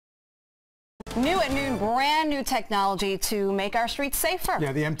New at noon, brand new technology to make our streets safer.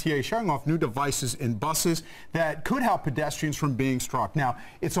 Yeah, the MTA showing off new devices in buses that could help pedestrians from being struck. Now,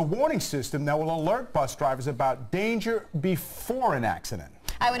 it's a warning system that will alert bus drivers about danger before an accident.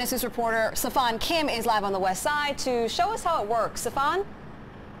 Eyewitness News reporter Safan Kim is live on the west side to show us how it works. Safan?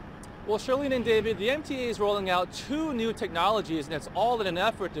 Well, Shirlene and David, the MTA is rolling out two new technologies, and it's all in an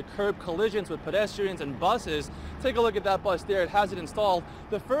effort to curb collisions with pedestrians and buses. Take a look at that bus there. It has it installed.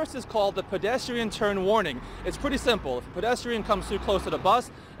 The first is called the pedestrian turn warning. It's pretty simple. If a pedestrian comes too close to the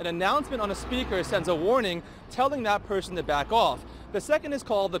bus, an announcement on a speaker sends a warning telling that person to back off. The second is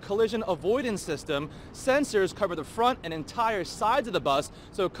called the collision avoidance system. Sensors cover the front and entire sides of the bus,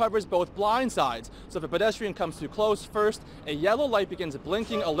 so it covers both blind sides. So if a pedestrian comes too close, first a yellow light begins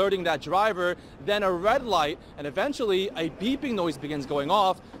blinking, alerting that driver, then a red light, and eventually a beeping noise begins going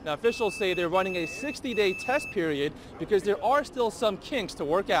off. Now, officials say they're running a 60-day test period because there are still some kinks to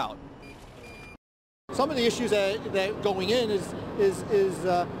work out. Some of the issues that going in is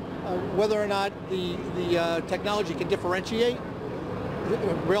whether or not the technology can differentiate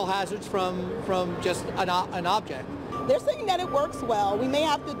real hazards from just an object. They're saying that it works well. We may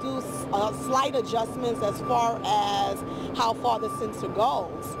have to do slight adjustments as far as how far the sensor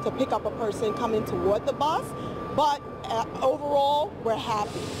goes to pick up a person coming toward the bus, but overall, we're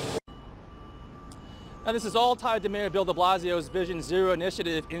happy. Now, this is all tied to Mayor Bill de Blasio's Vision Zero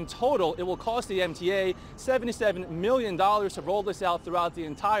initiative. In total, it will cost the MTA $77 million to roll this out throughout the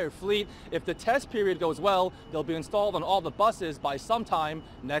entire fleet. If the test period goes well, they'll be installed on all the buses by sometime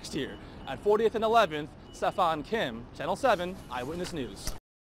next year. At 40th and 11th, Safan Kim, Channel 7 Eyewitness News.